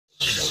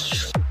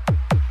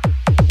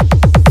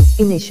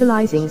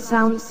Initializing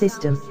sound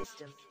system.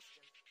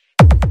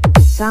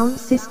 Sound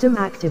system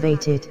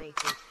activated.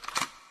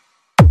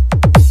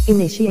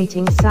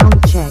 Initiating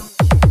sound check.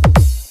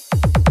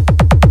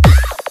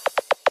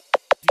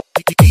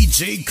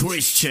 DJ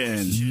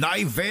Christian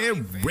Live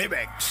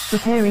Remix.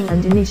 Preparing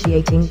and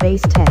initiating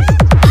bass test.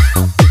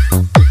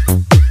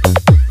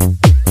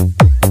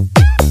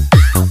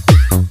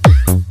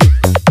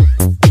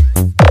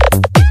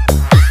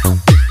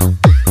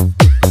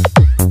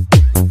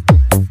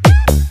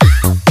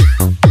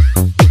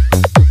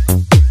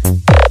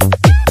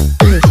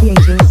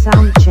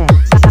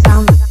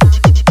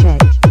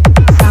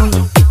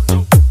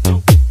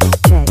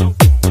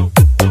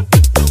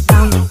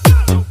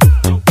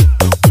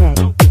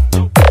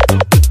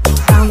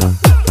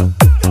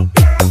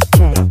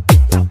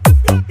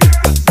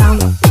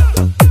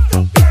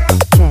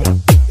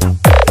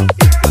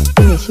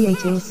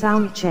 Initiating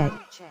sound check.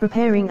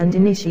 Preparing and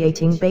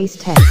initiating bass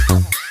test.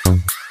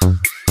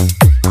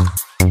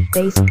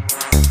 Bass.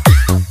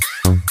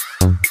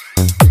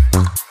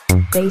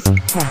 Bass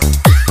test.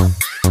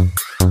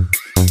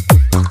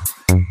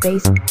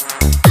 Bass.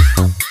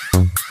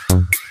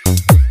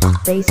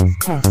 Bass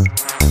test.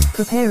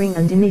 Preparing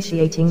and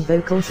initiating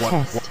vocals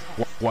test.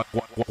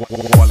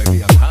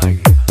 Quality ang high,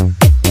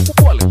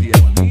 quality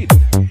ang mid,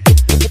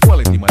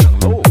 quality man ang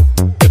low.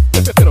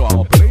 Pero ang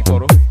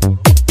operator,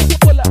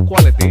 wala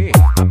quality.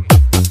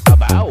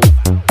 Abaw,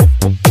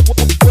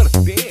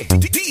 fuerte.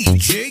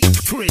 DJ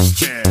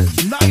Christian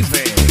Live.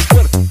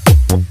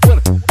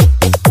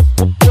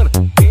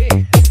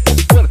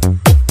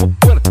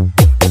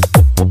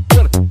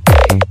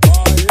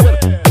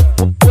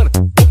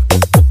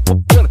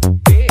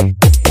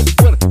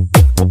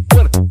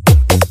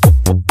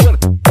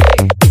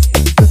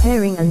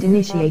 Preparing and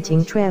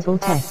initiating treble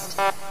test.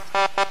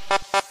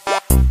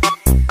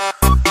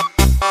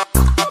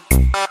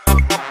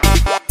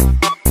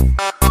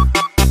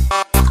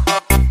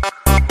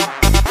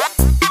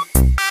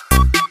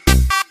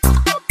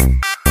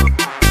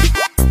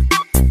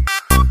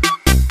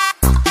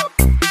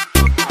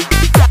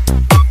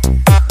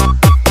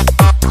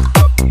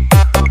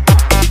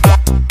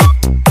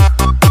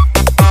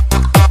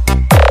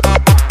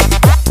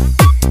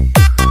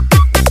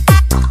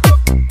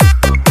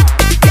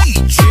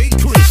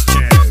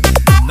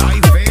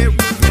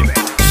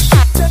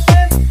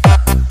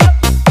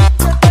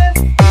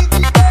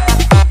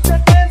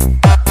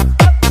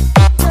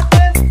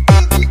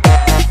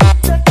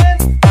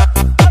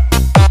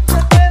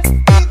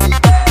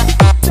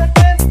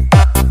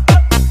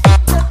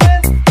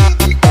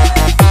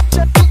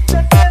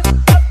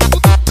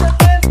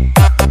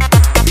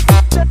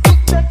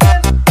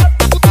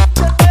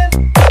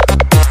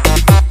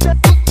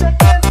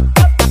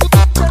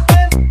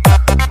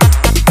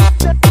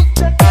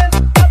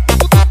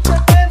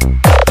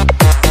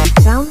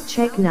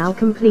 Check now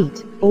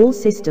complete. All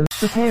systems.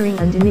 Preparing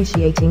and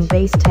initiating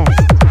bass test.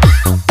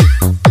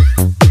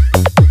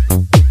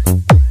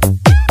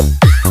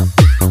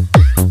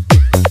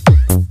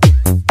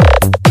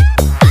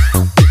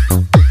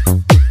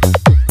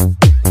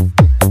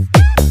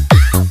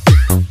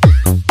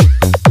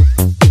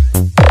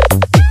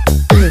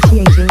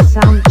 Initiating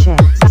sound check.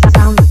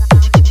 Sound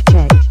check. Sound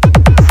check.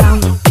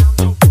 Sound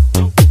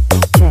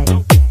check.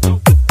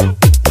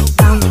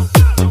 Sound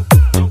check.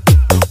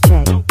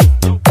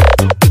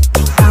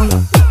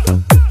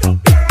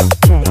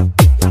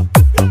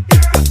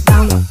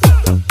 Sound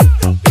check.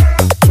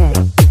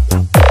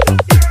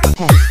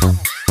 Test.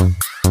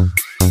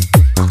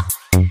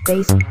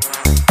 Bass.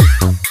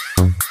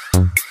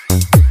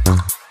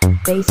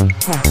 Bass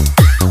test.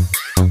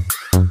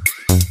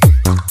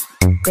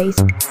 Bass.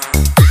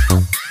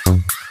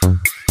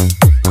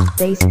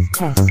 Bass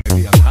test.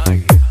 Quality ang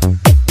high,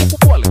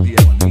 quality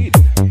ang mid,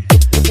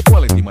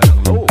 quality man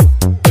ang low.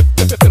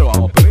 Pero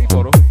ang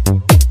operator,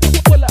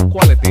 wala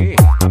quality.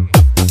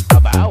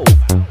 Abaw,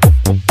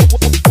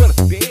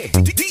 fuerte.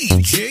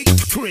 DJ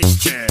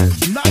Christian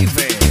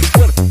Live.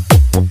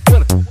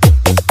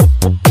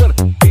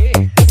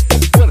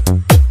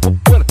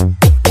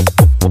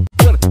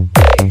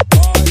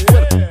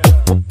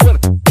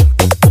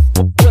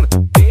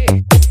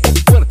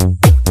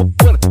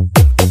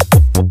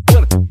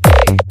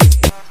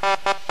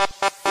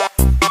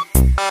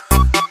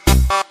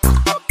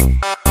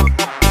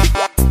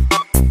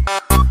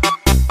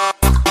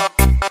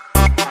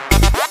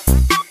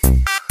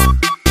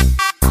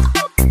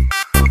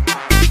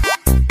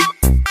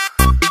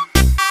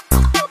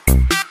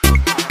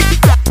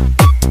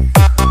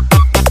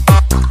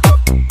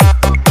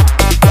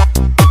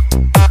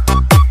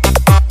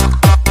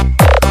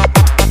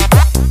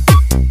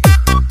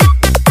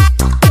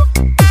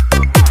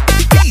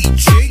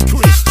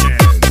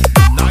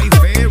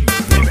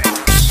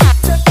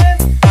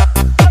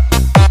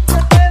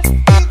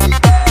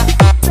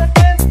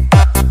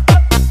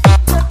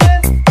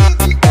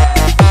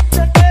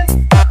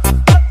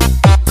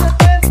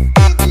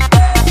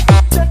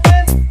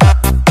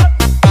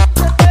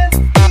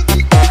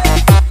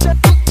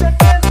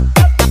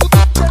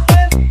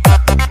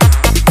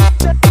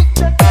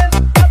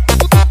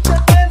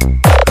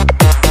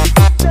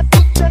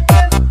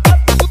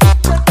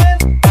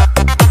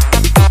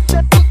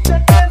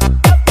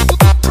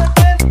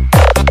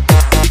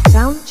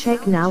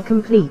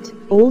 complete.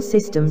 All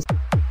systems.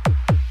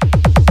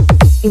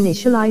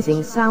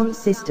 Initializing sound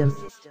system.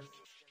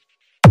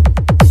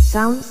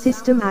 Sound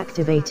system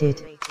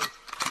activated.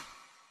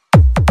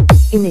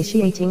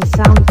 Initiating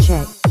sound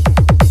check.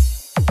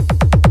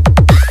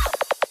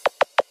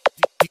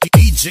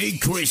 DJ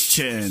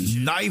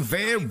Christian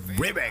Nightmare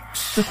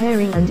Remix.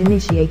 Preparing and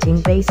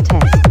initiating bass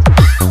test.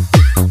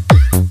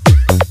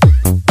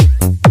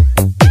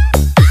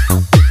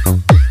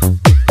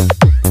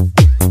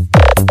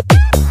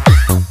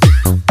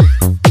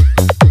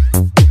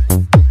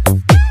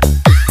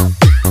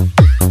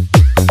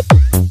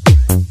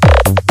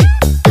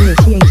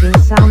 Initiating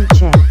sound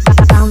check.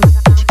 Sound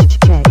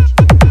check.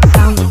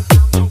 Sound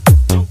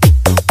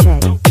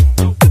check.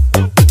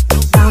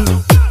 Sound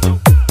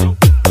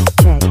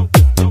check.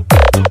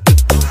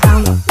 Sound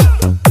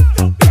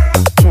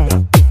check.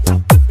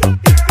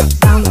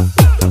 Sound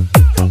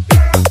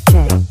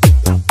check.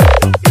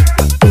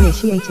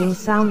 Initiating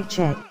sound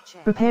check.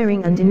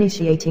 Preparing and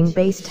initiating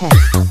bass test.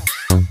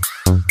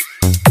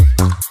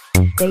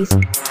 Bass.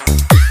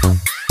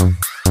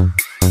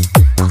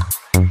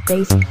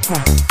 Bass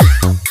test.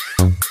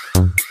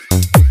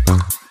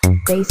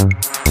 Bass.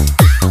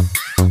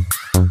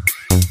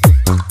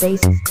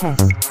 Bass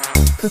test.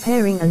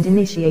 Preparing and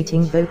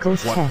initiating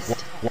vocals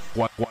test.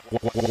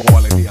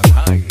 Quality ang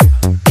high,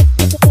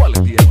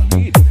 quality ang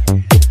mid,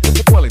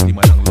 quality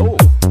man ang low.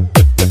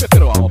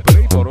 Pero ang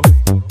operator,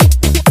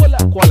 wala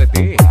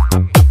quality.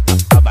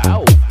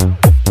 Abaw,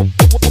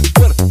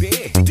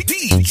 fuerte.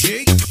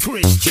 DJ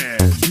Christian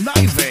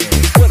Nightmare.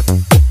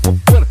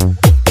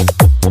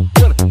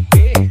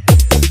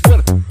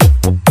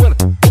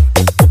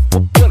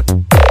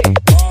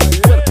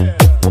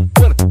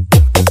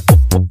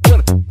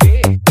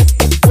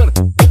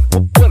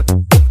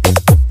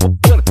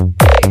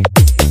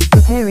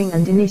 Preparing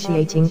and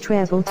initiating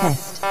treble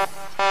test.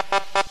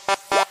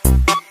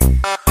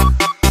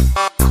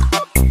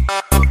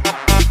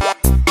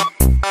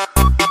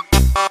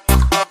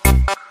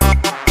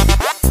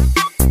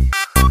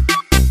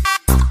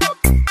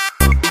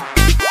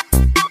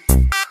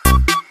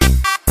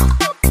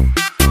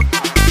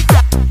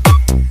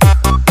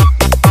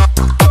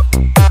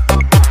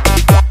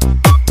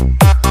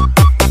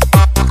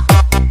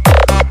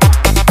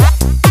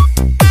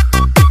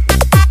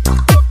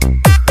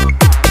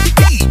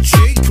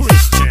 DJ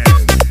Christian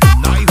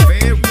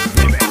Nightmare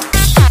Remix.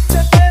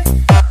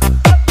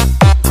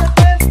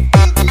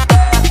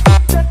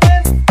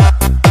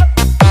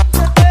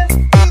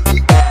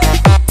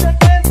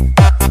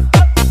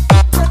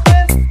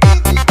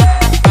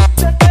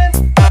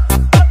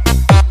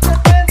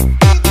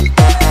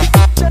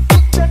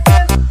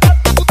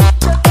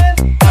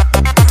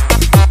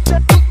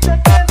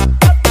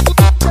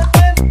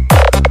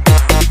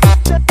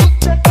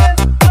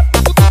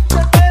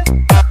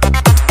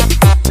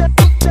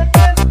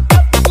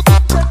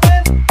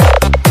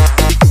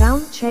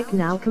 Sound check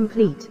now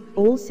complete.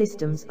 All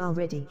systems are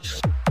ready.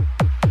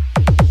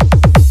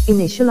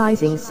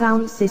 Initializing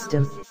sound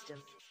system.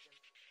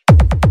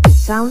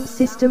 Sound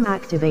system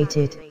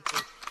activated.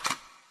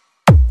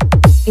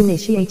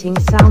 Initiating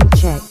sound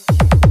check.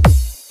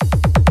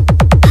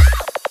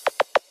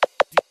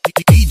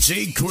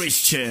 DJ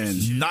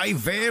Christian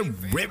Nightmare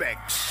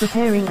Remix.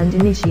 Preparing and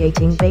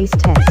initiating bass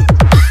test.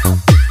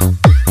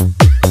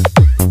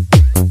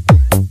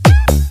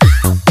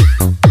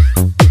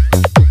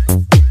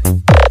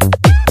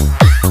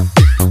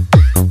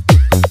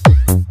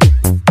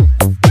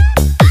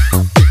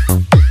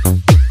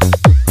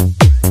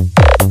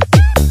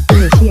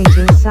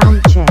 Initiating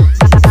sound check.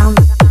 Sound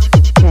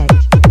check.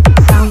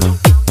 Sound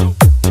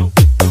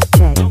check. Sound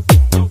check.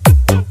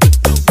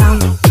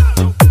 Sound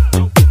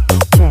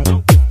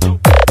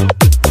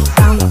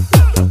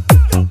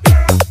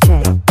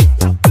check.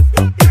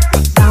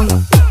 Sound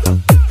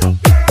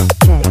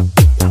check.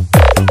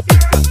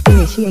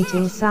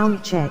 Initiating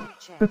sound check.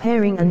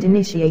 Preparing and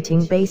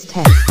initiating bass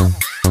test.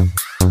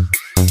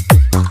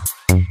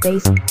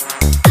 Bass.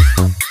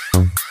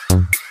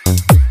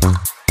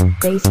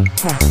 Bass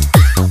test.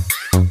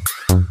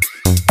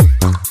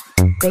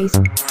 Bass.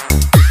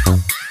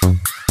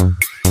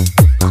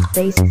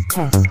 Bass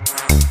test.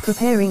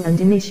 Preparing and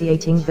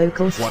initiating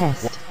vocals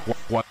test.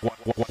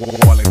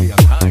 Quality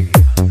ang high,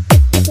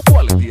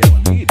 quality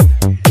ang mid,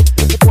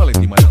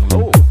 quality man ang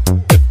low.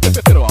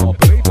 Pero ang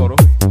operator,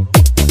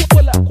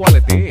 wala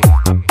quality.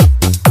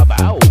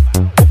 Abaw,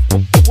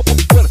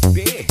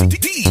 fuerte.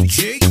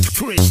 DJ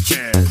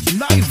Christian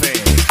Nightmare.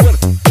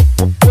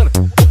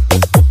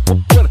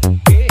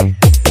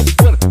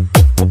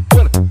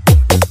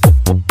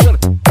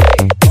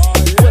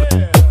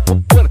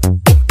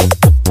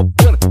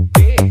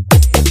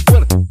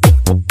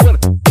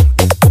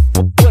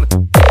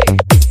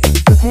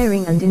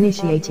 Preparing and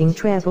initiating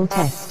treble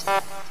test.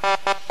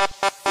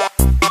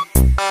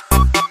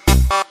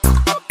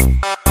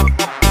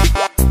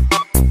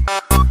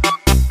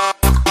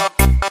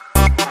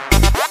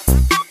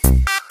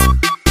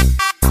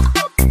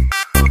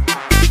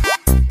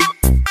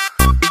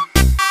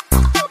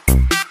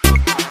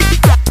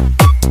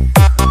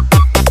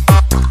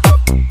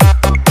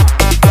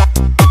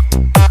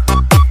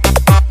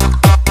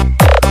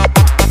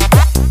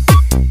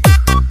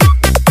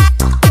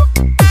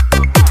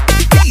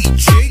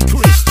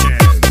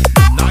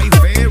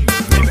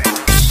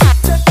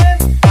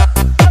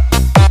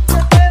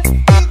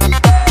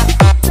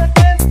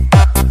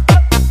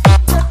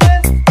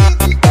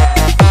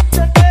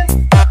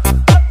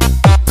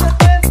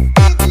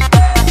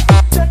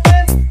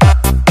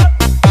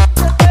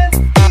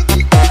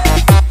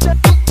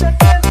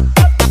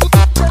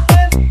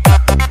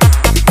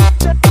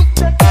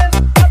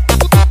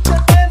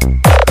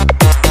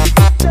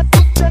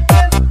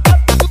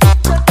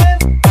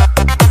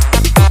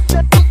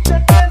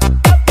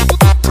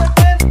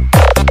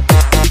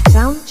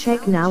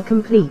 now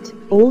complete.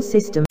 All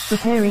systems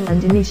preparing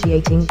and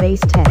initiating base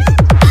test.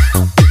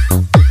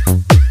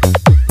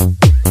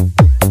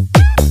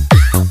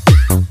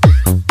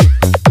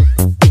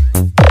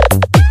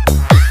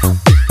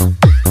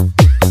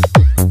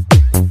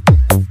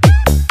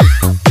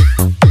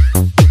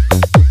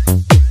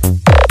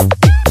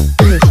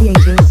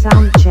 Initiating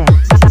sound check.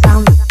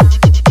 Sound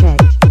check.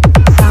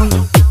 Sound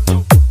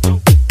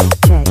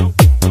check.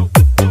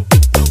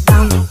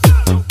 Sound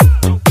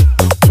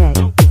check.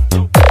 Sound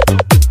check.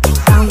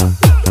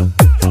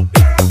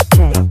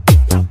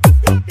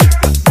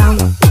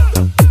 Sound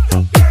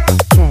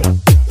check.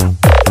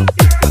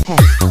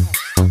 Test.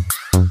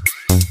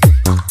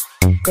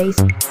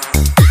 Base.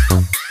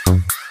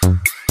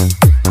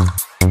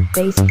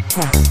 Base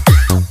test.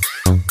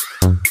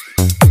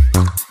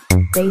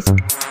 Base.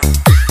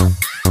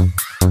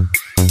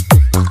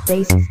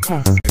 Base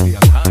test. Quality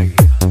ang high,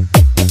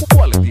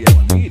 quality ang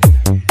mid,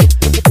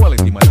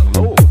 quality man ang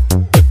low.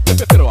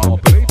 Pero ang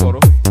operator,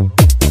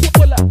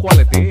 wala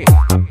quality.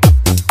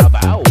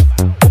 Abaw,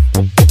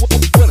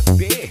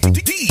 fuerte.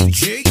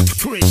 DJ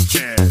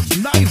Christian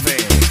Live.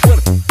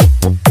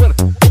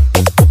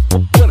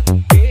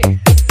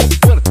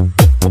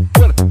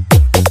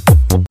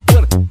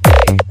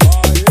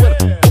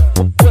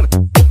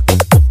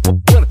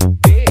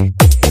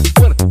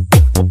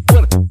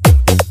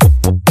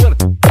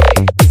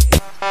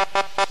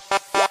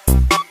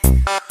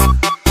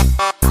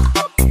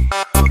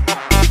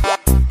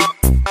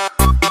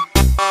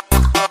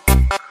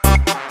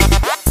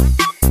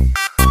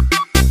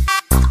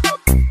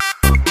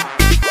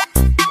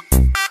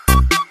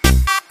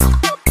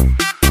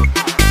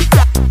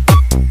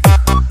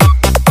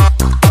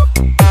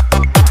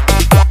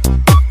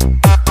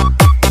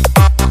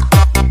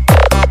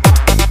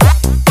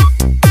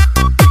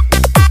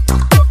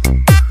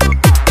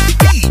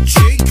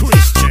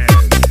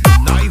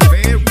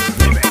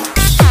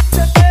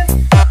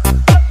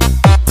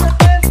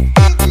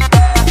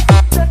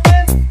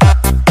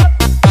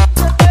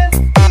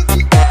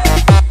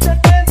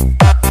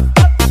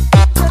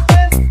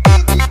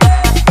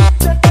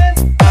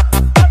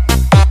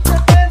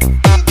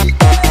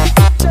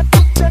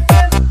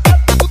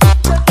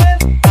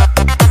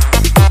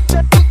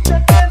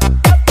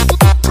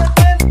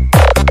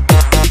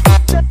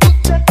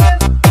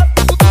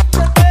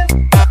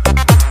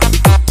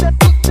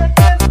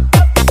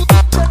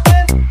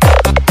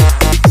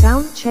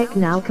 Check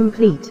now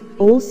complete.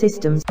 All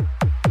systems.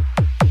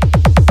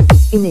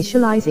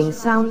 Initializing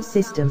sound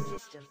system.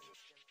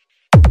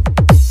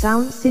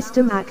 Sound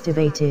system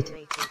activated.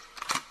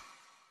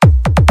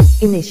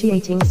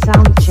 Initiating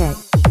sound check.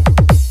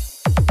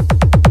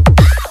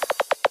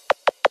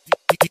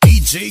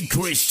 DJ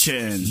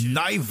Christian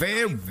Live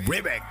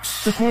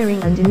Remix.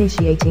 Preparing and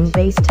initiating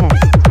bass test.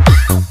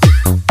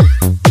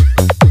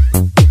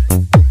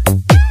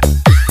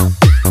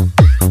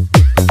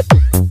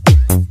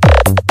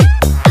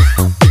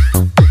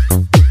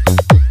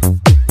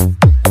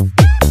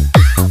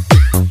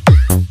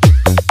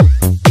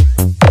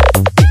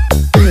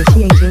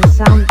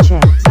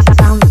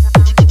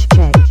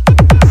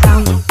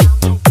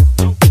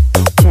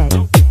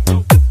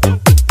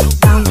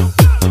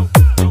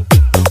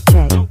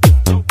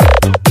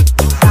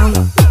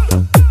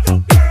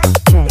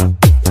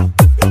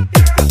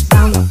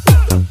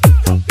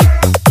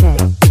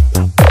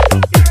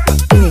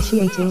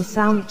 Initiating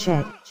sound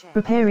check.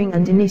 Preparing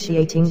and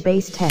initiating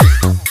bass test.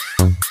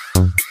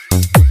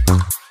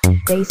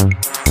 Bass.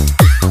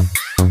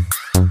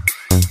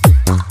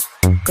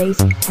 Bass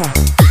test.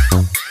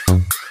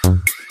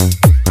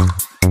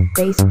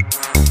 Bass.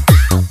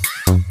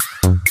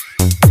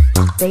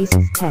 Bass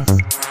test.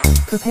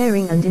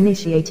 Preparing and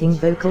initiating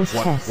vocals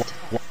test.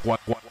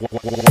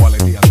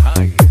 Quality ang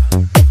high,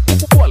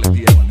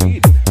 quality ang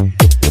mid,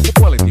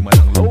 quality man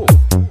ang low.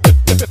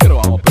 Pero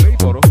ang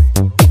operator,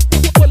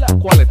 wala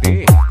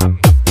quality.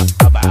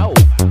 Abaw,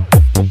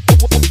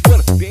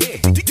 fuerte.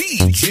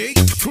 DJ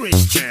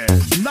Christian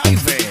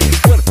Live.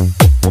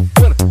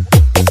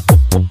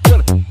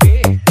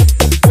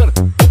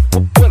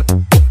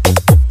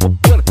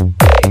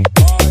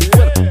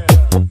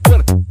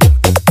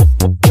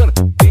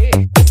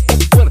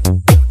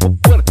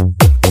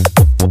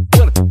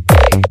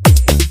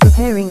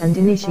 Preparing and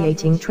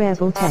initiating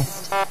treble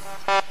test.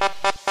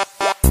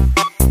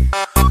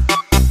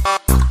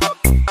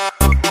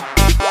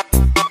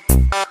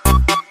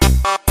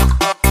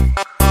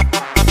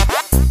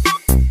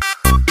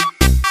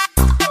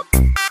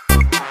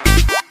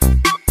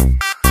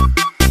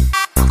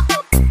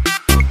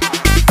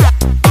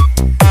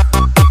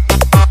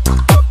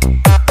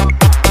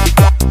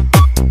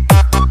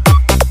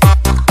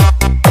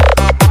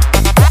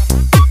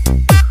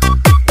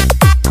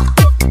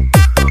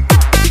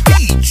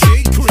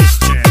 DJ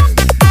Christian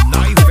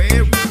Live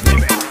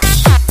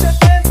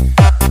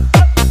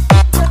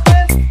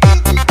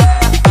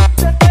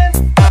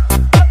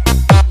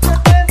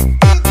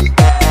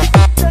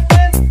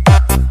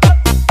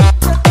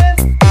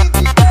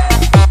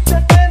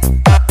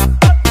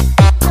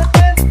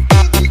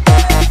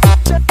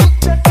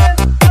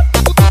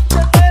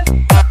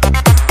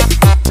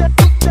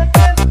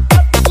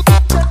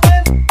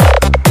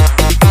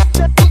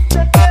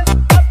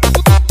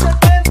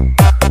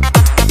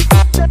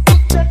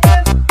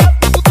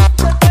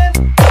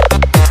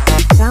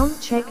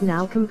check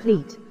now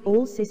complete.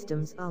 All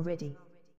systems are ready.